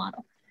enforcement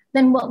model.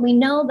 Then what we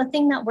know, the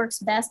thing that works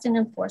best in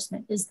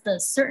enforcement is the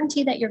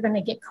certainty that you're going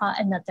to get caught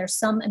and that there's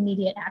some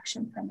immediate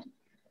action from it.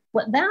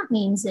 What that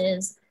means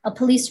is a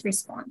police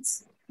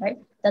response, right?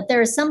 That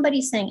there is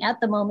somebody saying at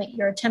the moment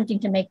you're attempting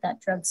to make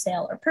that drug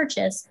sale or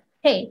purchase,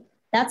 hey,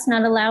 that's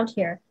not allowed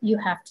here, you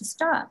have to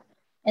stop.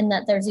 And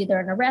that there's either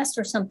an arrest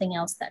or something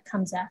else that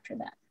comes after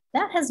that.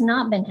 That has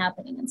not been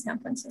happening in San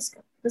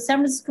Francisco. The San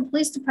Francisco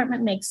Police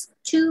Department makes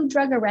 2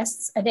 drug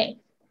arrests a day.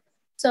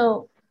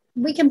 So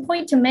we can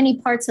point to many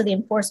parts of the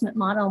enforcement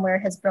model where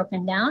it has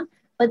broken down,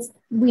 but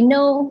we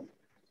know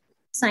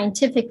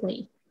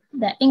scientifically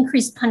that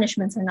increased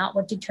punishments are not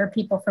what deter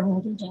people from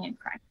engaging in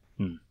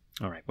crime.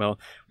 All right. Well,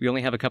 we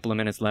only have a couple of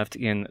minutes left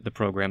in the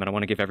program, and I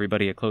want to give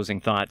everybody a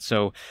closing thought.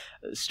 So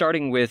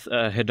starting with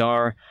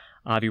Hadar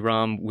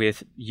Aviram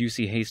with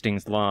UC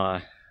Hastings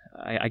Law,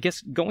 I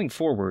guess going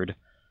forward,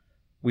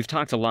 we've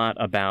talked a lot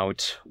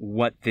about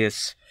what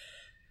this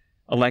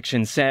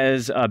election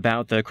says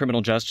about the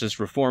criminal justice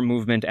reform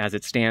movement as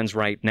it stands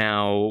right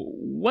now.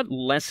 What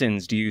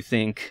lessons do you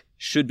think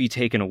should be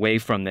taken away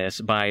from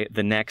this by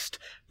the next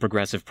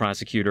progressive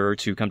prosecutor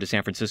to come to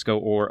San Francisco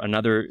or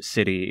another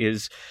city?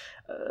 Is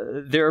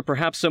there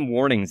perhaps some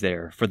warnings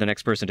there for the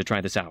next person to try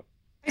this out?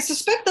 I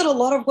suspect that a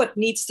lot of what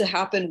needs to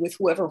happen with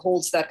whoever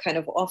holds that kind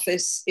of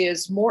office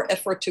is more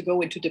effort to go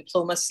into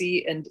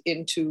diplomacy and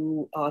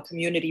into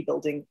community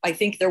building. I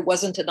think there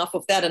wasn't enough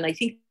of that. And I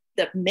think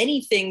that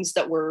many things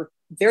that were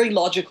very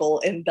logical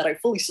and that I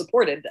fully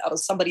supported out of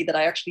somebody that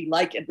I actually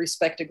like and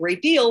respect a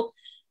great deal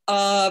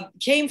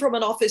came from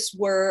an office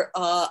where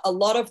a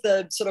lot of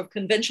the sort of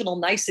conventional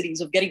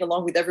niceties of getting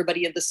along with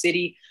everybody in the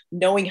city,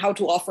 knowing how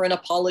to offer an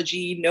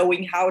apology,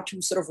 knowing how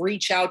to sort of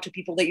reach out to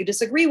people that you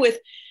disagree with,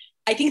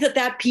 I think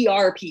that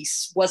PR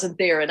piece wasn't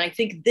there. And I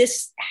think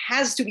this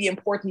has to be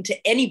important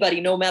to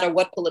anybody, no matter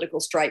what political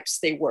stripes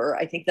they were.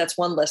 I think that's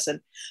one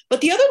lesson. But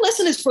the other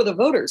lesson is for the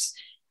voters.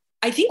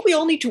 I think we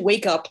all need to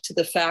wake up to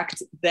the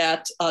fact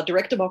that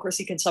direct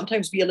democracy can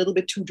sometimes be a little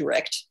bit too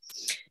direct,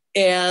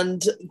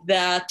 and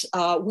that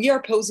we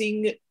are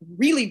posing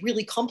really,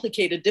 really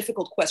complicated,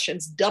 difficult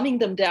questions, dumbing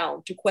them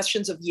down to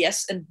questions of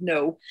yes and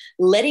no,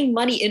 letting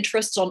money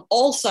interests on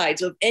all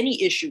sides of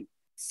any issue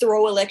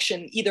throw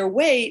election either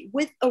way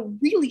with a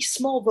really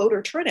small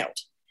voter turnout.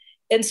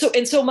 And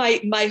so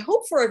my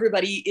hope for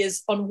everybody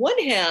is, on one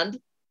hand,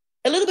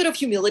 a little bit of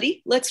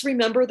humility. Let's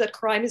remember that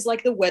crime is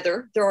like the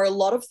weather. There are a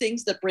lot of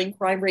things that bring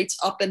crime rates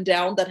up and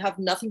down that have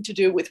nothing to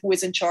do with who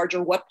is in charge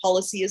or what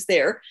policy is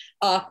there,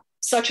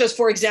 such as,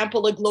 for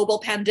example, a global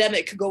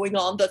pandemic going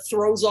on that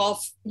throws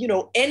off,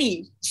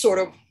 any sort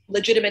of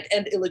legitimate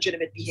and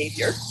illegitimate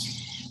behavior.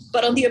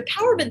 But on the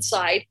empowerment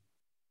side,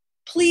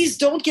 please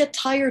don't get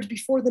tired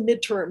before the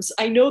midterms.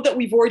 I know that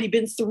we've already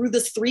been through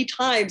this 3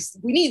 times.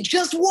 We need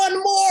just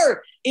one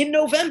more in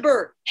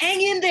November.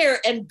 Hang in there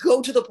and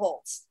go to the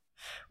polls.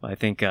 Well, I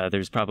think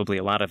there's probably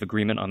a lot of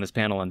agreement on this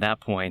panel on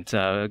that point.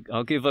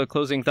 I'll give a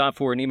closing thought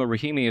for Nima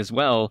Rahimi as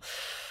well.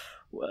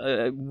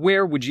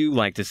 Where would you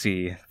like to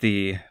see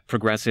the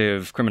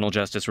progressive criminal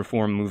justice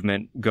reform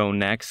movement go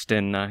next?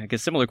 And I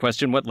guess similar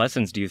question, what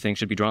lessons do you think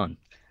should be drawn?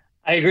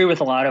 I agree with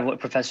a lot of what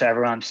Professor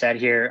Aviram said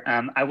here.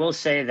 I will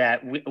say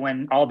that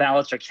when all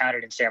ballots are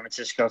counted in San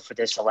Francisco for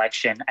this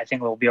election, I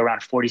think it will be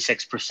around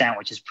 46%,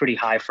 which is pretty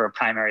high for a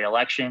primary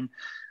election.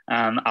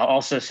 I'll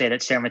also say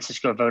that San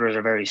Francisco voters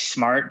are very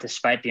smart,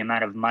 despite the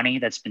amount of money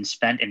that's been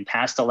spent in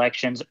past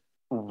elections,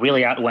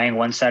 really outweighing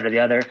one side or the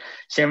other.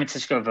 San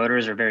Francisco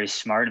voters are very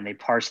smart, and they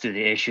parse through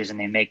the issues and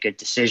they make good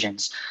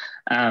decisions.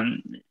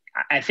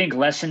 I think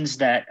lessons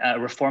that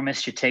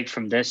reformists should take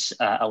from this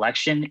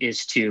election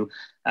is to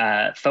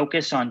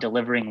focus on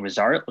delivering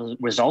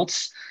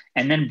results,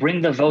 and then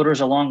bring the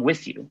voters along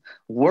with you.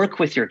 Work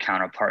with your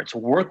counterparts,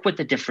 work with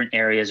the different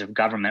areas of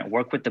government,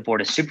 work with the Board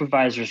of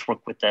Supervisors,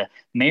 work with the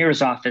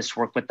mayor's office,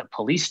 work with the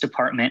police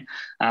department,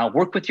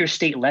 work with your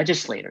state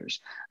legislators,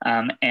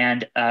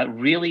 and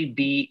really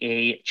be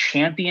a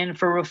champion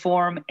for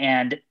reform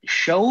and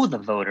show the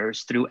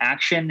voters through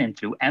action and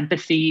through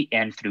empathy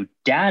and through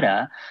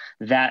data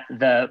that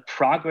the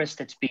progress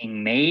that's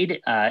being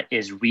made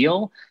is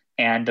real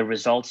and the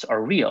results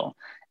are real.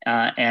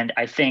 And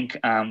I think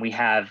we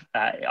have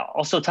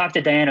also talked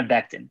to Diana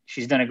Becton.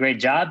 She's done a great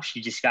job.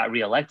 She just got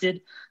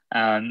reelected,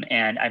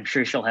 and I'm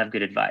sure she'll have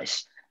good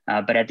advice.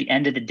 But at the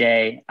end of the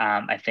day,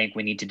 I think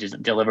we need to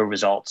deliver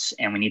results,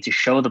 and we need to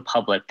show the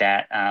public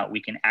that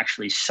we can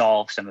actually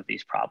solve some of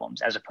these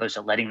problems as opposed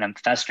to letting them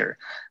fester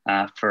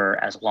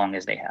for as long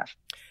as they have.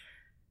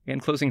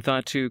 And closing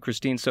thought to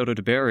Christine Soto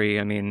DeBerry.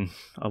 I mean,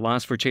 a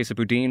loss for Chesa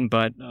Boudin,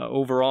 but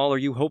overall, are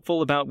you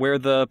hopeful about where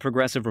the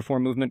progressive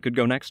reform movement could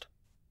go next?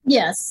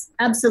 Yes,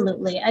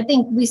 absolutely. I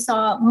think we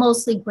saw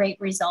mostly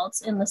great results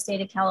in the state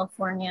of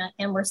California,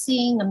 and we're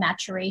seeing a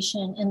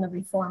maturation in the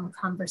reform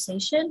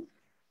conversation.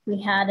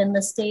 We had in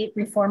the state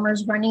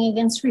reformers running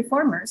against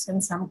reformers in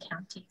some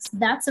counties.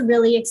 That's a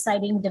really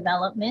exciting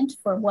development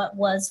for what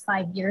was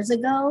 5 years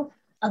ago,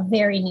 a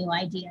very new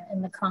idea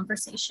in the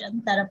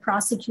conversation, that a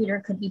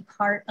prosecutor could be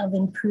part of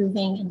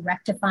improving and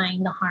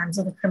rectifying the harms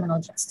of the criminal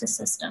justice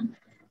system.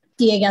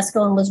 DA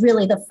Gascon was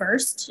really the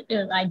first.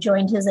 I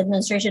joined his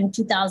administration in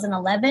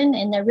 2011,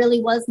 and there really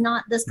was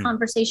not this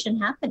conversation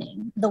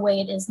happening the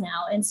way it is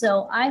now. And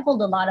so I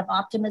hold a lot of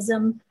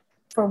optimism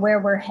for where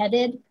we're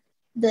headed.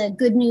 The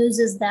good news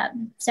is that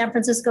San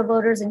Francisco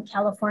voters and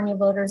California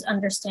voters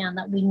understand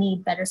that we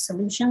need better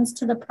solutions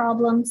to the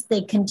problems.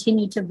 They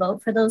continue to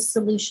vote for those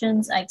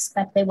solutions. I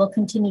expect they will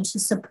continue to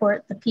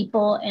support the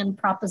people and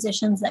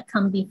propositions that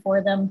come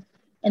before them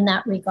in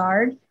that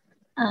regard.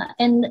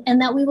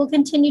 And that we will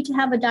continue to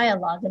have a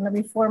dialogue, and the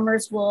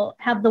reformers will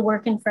have the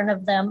work in front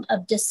of them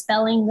of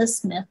dispelling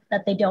this myth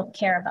that they don't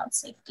care about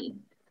safety.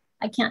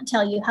 I can't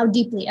tell you how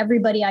deeply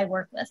everybody I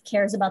work with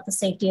cares about the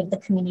safety of the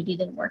community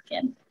they work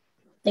in.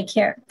 They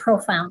care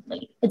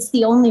profoundly. It's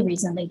the only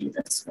reason they do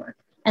this work.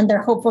 And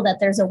they're hopeful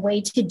that there's a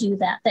way to do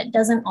that that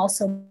doesn't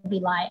also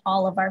belie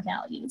all of our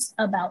values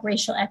about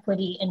racial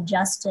equity and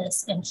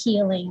justice and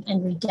healing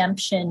and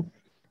redemption.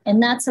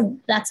 And that's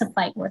a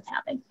fight worth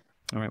having.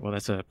 All right, well,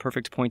 that's a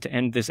perfect point to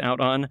end this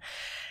out on.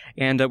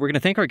 And we're going to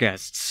thank our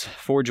guests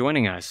for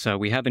joining us.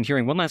 We have been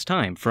hearing one last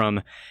time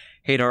from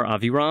Haydar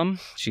Aviram.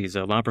 She's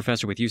a law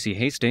professor with UC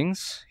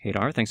Hastings.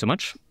 Haydar, thanks so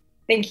much.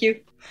 Thank you.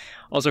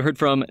 Also heard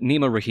from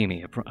Nima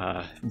Rahimi,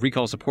 a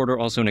recall supporter,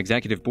 also an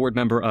executive board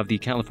member of the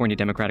California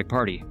Democratic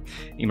Party.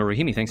 Nima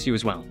Rahimi, thanks to you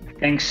as well.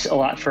 Thanks a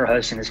lot for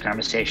hosting this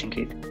conversation,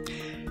 Keith.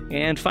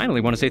 And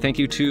finally, I want to say thank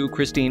you to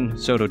Christine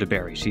Soto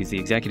DeBerry. She's the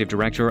executive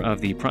director of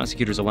the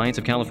Prosecutors Alliance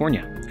of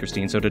California.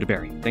 Christine Soto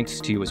DeBerry,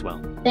 thanks to you as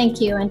well. Thank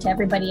you, and to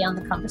everybody on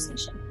the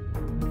conversation.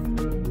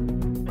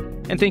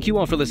 And thank you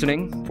all for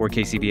listening. For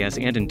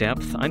KCBS and In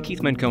Depth, I'm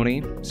Keith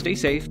Menconi. Stay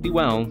safe, be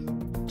well.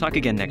 Talk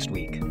again next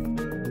week.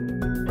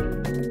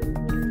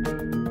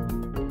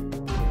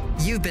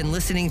 You've been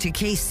listening to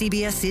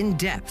KCBS In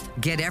Depth.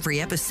 Get every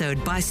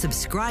episode by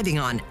subscribing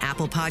on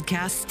Apple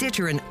Podcasts,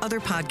 Stitcher, and other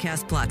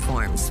podcast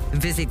platforms.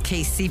 Visit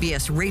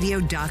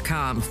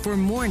kcbsradio.com for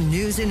more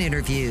news and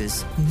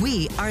interviews.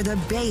 We are the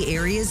Bay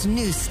Area's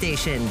news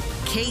station,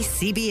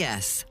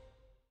 KCBS.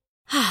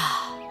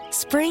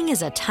 Spring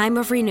is a time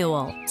of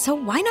renewal, so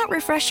why not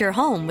refresh your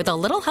home with a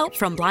little help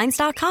from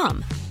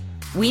Blinds.com?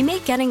 We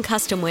make getting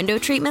custom window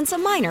treatments a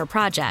minor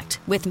project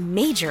with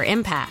major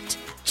impact.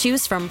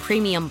 Choose from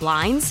premium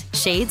blinds,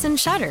 shades, and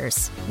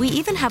shutters. We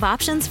even have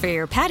options for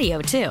your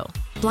patio, too.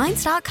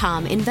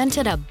 Blinds.com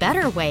invented a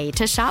better way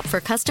to shop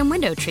for custom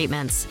window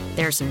treatments.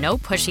 There's no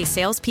pushy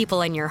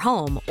salespeople in your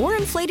home or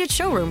inflated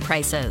showroom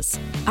prices.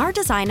 Our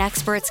design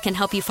experts can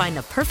help you find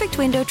the perfect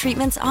window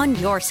treatments on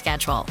your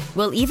schedule.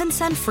 We'll even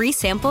send free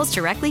samples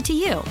directly to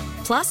you.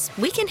 Plus,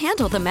 we can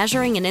handle the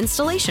measuring and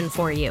installation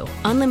for you.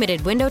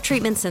 Unlimited window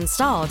treatments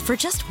installed for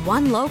just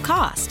one low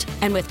cost.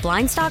 And with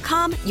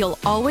Blinds.com, you'll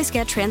always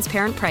get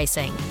transparent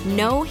pricing.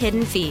 No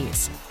hidden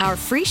fees. Our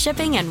free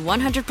shipping and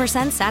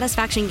 100%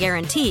 satisfaction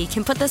guarantee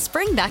can put the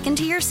spring back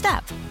into your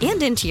step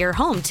and into your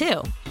home,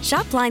 too.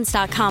 Shop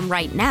Blinds.com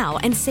right now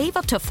and save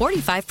up to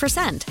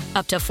 45%.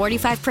 Up to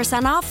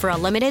 45% off for a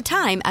limited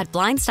time at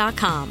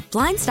Blinds.com.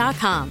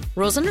 Blinds.com.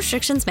 Rules and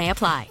restrictions may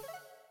apply.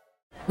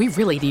 We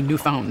really need new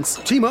phones.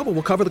 T-Mobile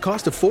will cover the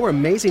cost of 4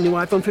 amazing new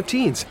iPhone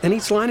 15s, and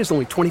each line is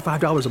only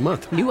 $25 a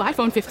month. New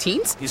iPhone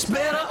 15s? It's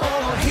better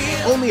over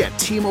here. Only at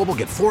T-Mobile,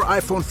 get 4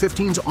 iPhone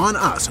 15s on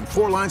us and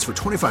 4 lines for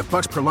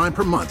 $25 per line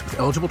per month with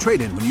eligible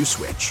trade-in when you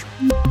switch.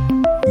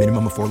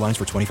 Minimum of 4 lines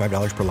for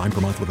 $25 per line per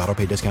month with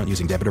autopay discount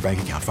using debit or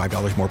bank account.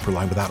 $5 more per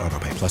line without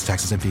autopay, plus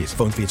taxes and fees.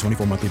 Phone fee at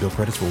 24 monthly bill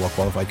credits for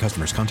well-qualified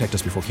customers. Contact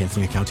us before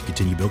canceling account to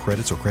continue bill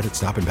credits or credit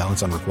stop and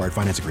balance on required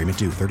finance agreement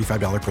due.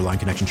 $35 per line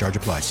connection charge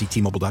applies. See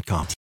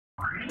T-Mobile.com.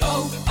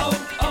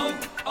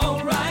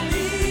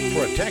 O'Reilly.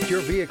 Protect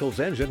your vehicle's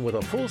engine with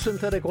a full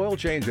synthetic oil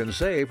change and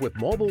save with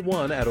Mobil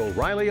 1 at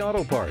O'Reilly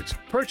Auto Parts.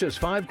 Purchase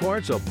 5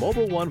 quarts of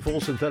Mobil 1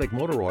 full synthetic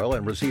motor oil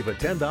and receive a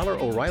 $10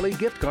 O'Reilly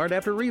gift card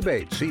after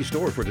rebate. See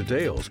store for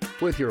details.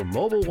 With your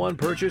Mobil 1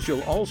 purchase,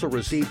 you'll also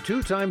receive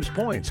 2 times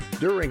points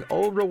during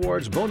Old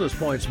Rewards Bonus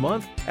Points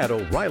Month at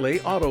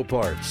O'Reilly Auto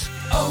Parts.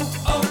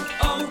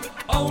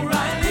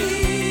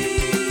 O'Reilly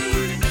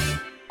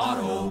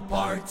Auto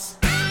Parts.